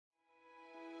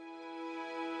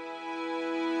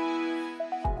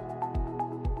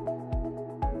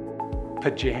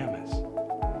pajamas.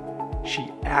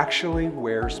 She actually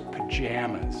wears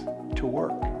pajamas to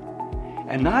work.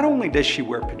 And not only does she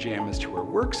wear pajamas to her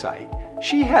work site,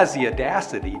 she has the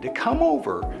audacity to come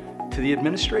over to the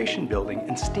administration building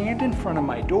and stand in front of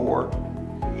my door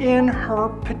in her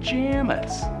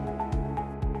pajamas.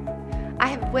 I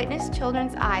have witnessed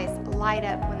children's eyes light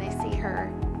up when they see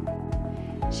her.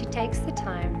 She takes the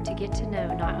time to get to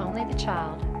know not only the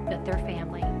child, but their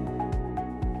family.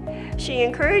 She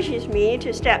encourages me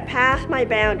to step past my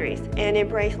boundaries and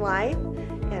embrace life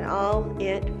and all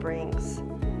it brings.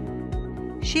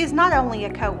 She is not only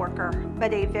a co-worker,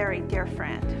 but a very dear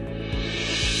friend.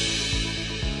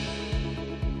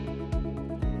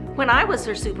 When I was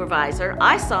her supervisor,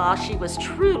 I saw she was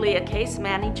truly a case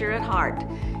manager at heart.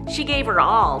 She gave her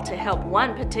all to help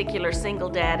one particular single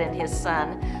dad and his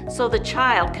son so the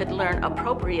child could learn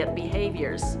appropriate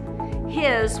behaviors.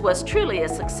 His was truly a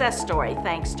success story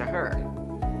thanks to her.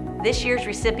 This year's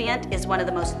recipient is one of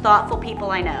the most thoughtful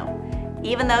people I know.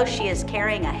 Even though she is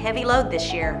carrying a heavy load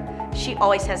this year, she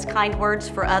always has kind words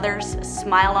for others, a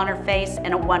smile on her face,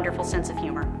 and a wonderful sense of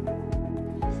humor.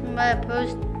 My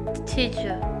first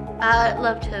teacher, I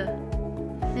loved her.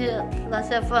 She had lots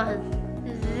of fun.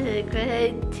 She's a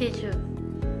great teacher.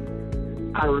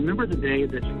 I remember the day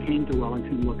that she came to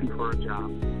Wellington looking for a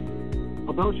job.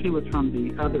 Although she was from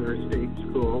the other state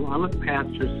school, I looked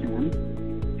past her sin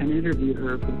and interviewed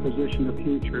her for the position of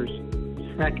Future's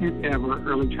second ever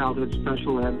early childhood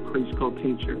special ed preschool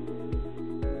teacher.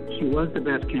 She was the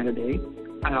best candidate.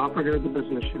 I offered her the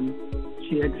position.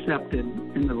 She accepted,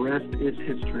 and the rest is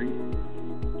history.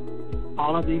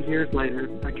 All of these years later,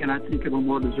 I cannot think of a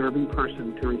more deserving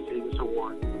person to receive this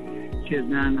award. She has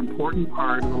been an important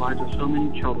part of the lives of so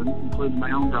many children, including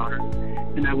my own daughter,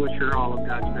 and I wish her all of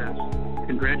God's best.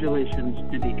 Congratulations,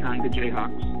 and be kind to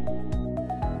Jayhawks.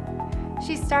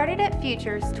 She started at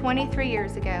Futures 23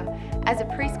 years ago as a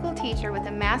preschool teacher with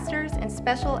a master's in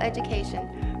special education.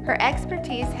 Her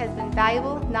expertise has been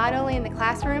valuable not only in the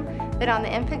classroom, but on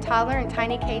the infant, toddler, and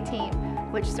tiny K team,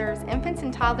 which serves infants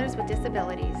and toddlers with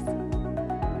disabilities.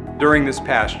 During this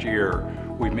past year,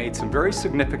 we've made some very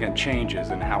significant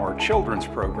changes in how our children's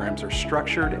programs are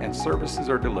structured and services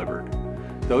are delivered.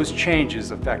 Those changes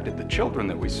affected the children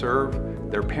that we serve,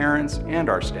 their parents, and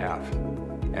our staff.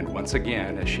 And once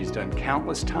again, as she's done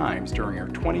countless times during her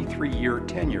 23-year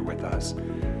tenure with us,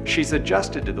 she's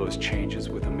adjusted to those changes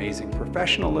with amazing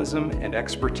professionalism and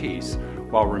expertise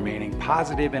while remaining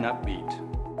positive and upbeat.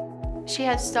 She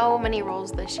has so many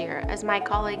roles this year. As my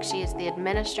colleague, she is the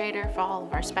administrator for all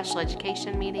of our special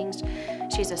education meetings.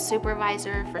 She's a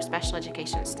supervisor for special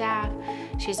education staff.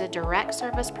 She's a direct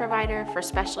service provider for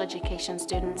special education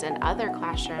students in other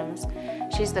classrooms.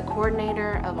 She's the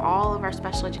coordinator of all of our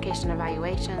special education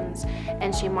evaluations,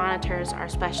 and she monitors our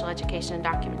special education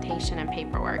documentation and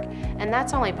paperwork. And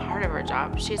that's only part of her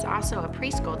job. She's also a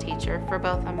preschool teacher for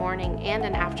both a morning and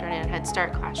an afternoon Head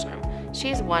Start classroom.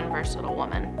 She's one versatile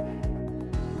woman.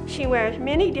 She wears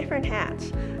many different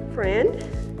hats: friend,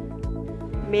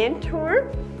 mentor,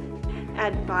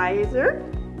 advisor,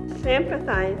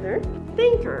 sympathizer,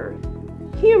 thinker,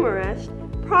 humorist,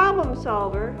 problem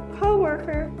solver,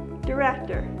 co-worker,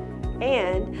 director,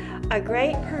 and a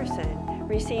great person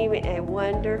receiving a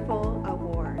wonderful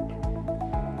award.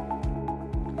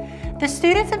 The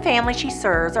students and families she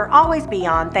serves are always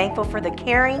beyond thankful for the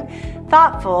caring,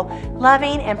 thoughtful,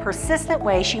 loving, and persistent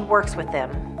way she works with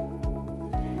them.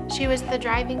 She was the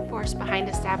driving force behind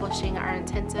establishing our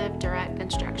intensive direct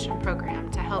instruction program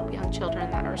to help young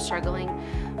children that are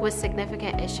struggling with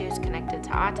significant issues connected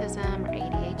to autism or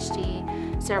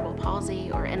ADHD, cerebral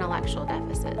palsy, or intellectual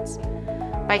deficits.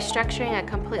 By structuring a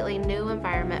completely new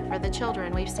environment for the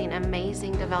children, we've seen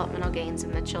amazing developmental gains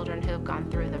in the children who have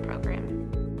gone through the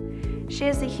program. She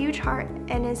has a huge heart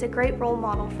and is a great role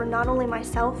model for not only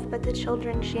myself, but the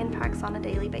children she impacts on a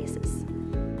daily basis.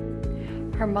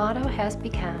 Her motto has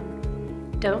become,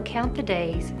 "Don't count the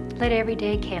days, let every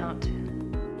day count."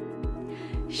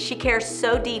 She cares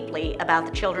so deeply about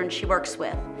the children she works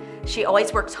with. She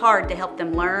always works hard to help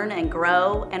them learn and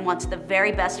grow and wants the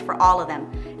very best for all of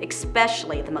them,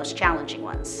 especially the most challenging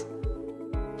ones.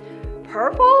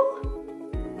 Purple?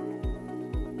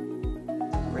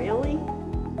 Really?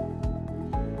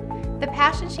 The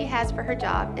passion she has for her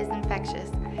job is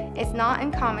infectious. It's not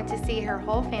uncommon to see her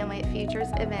whole family at Futures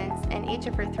events and each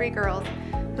of her 3 girls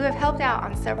who have helped out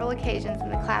on several occasions in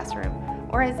the classroom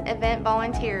or as event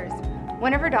volunteers.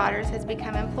 One of her daughters has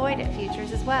become employed at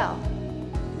Futures as well.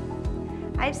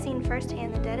 I've seen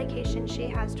firsthand the dedication she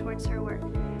has towards her work.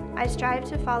 I strive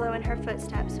to follow in her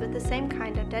footsteps with the same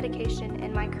kind of dedication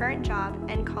in my current job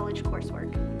and college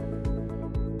coursework.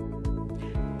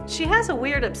 She has a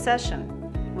weird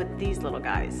obsession with these little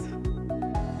guys.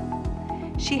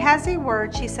 She has a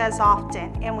word she says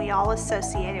often, and we all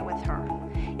associate it with her.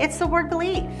 It's the word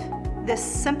believe. This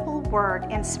simple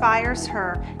word inspires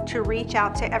her to reach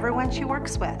out to everyone she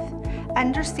works with,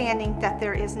 understanding that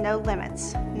there is no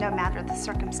limits, no matter the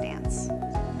circumstance.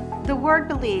 The word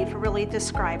believe really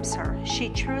describes her. She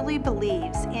truly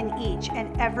believes in each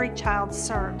and every child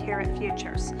served here at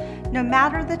Futures. No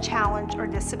matter the challenge or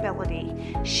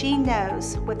disability, she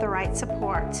knows with the right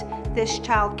support, this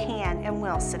child can and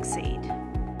will succeed.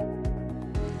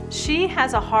 She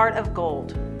has a heart of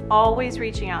gold, always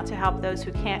reaching out to help those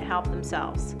who can't help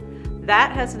themselves.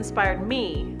 That has inspired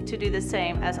me to do the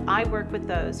same as I work with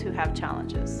those who have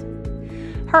challenges.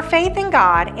 Her faith in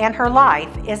God and her life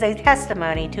is a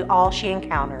testimony to all she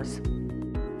encounters.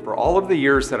 For all of the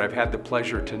years that I've had the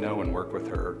pleasure to know and work with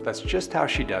her, that's just how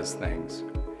she does things.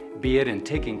 Be it in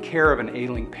taking care of an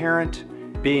ailing parent,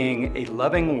 being a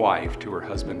loving wife to her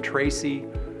husband Tracy,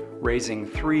 raising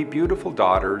 3 beautiful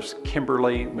daughters,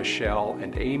 Kimberly, Michelle,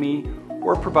 and Amy,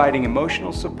 or providing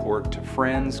emotional support to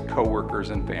friends,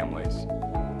 coworkers, and families.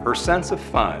 Her sense of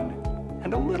fun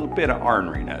and a little bit of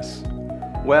orneriness.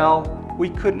 Well, we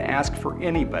couldn't ask for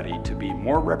anybody to be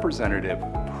more representative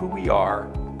of who we are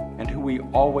and who we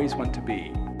always want to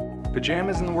be.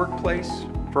 Pajamas in the workplace?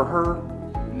 For her,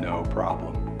 no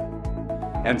problem.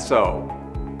 And so,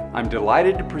 I'm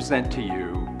delighted to present to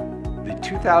you the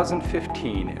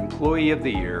 2015 Employee of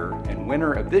the Year and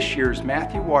winner of this year's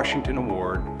Matthew Washington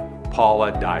Award,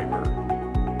 Paula Diver.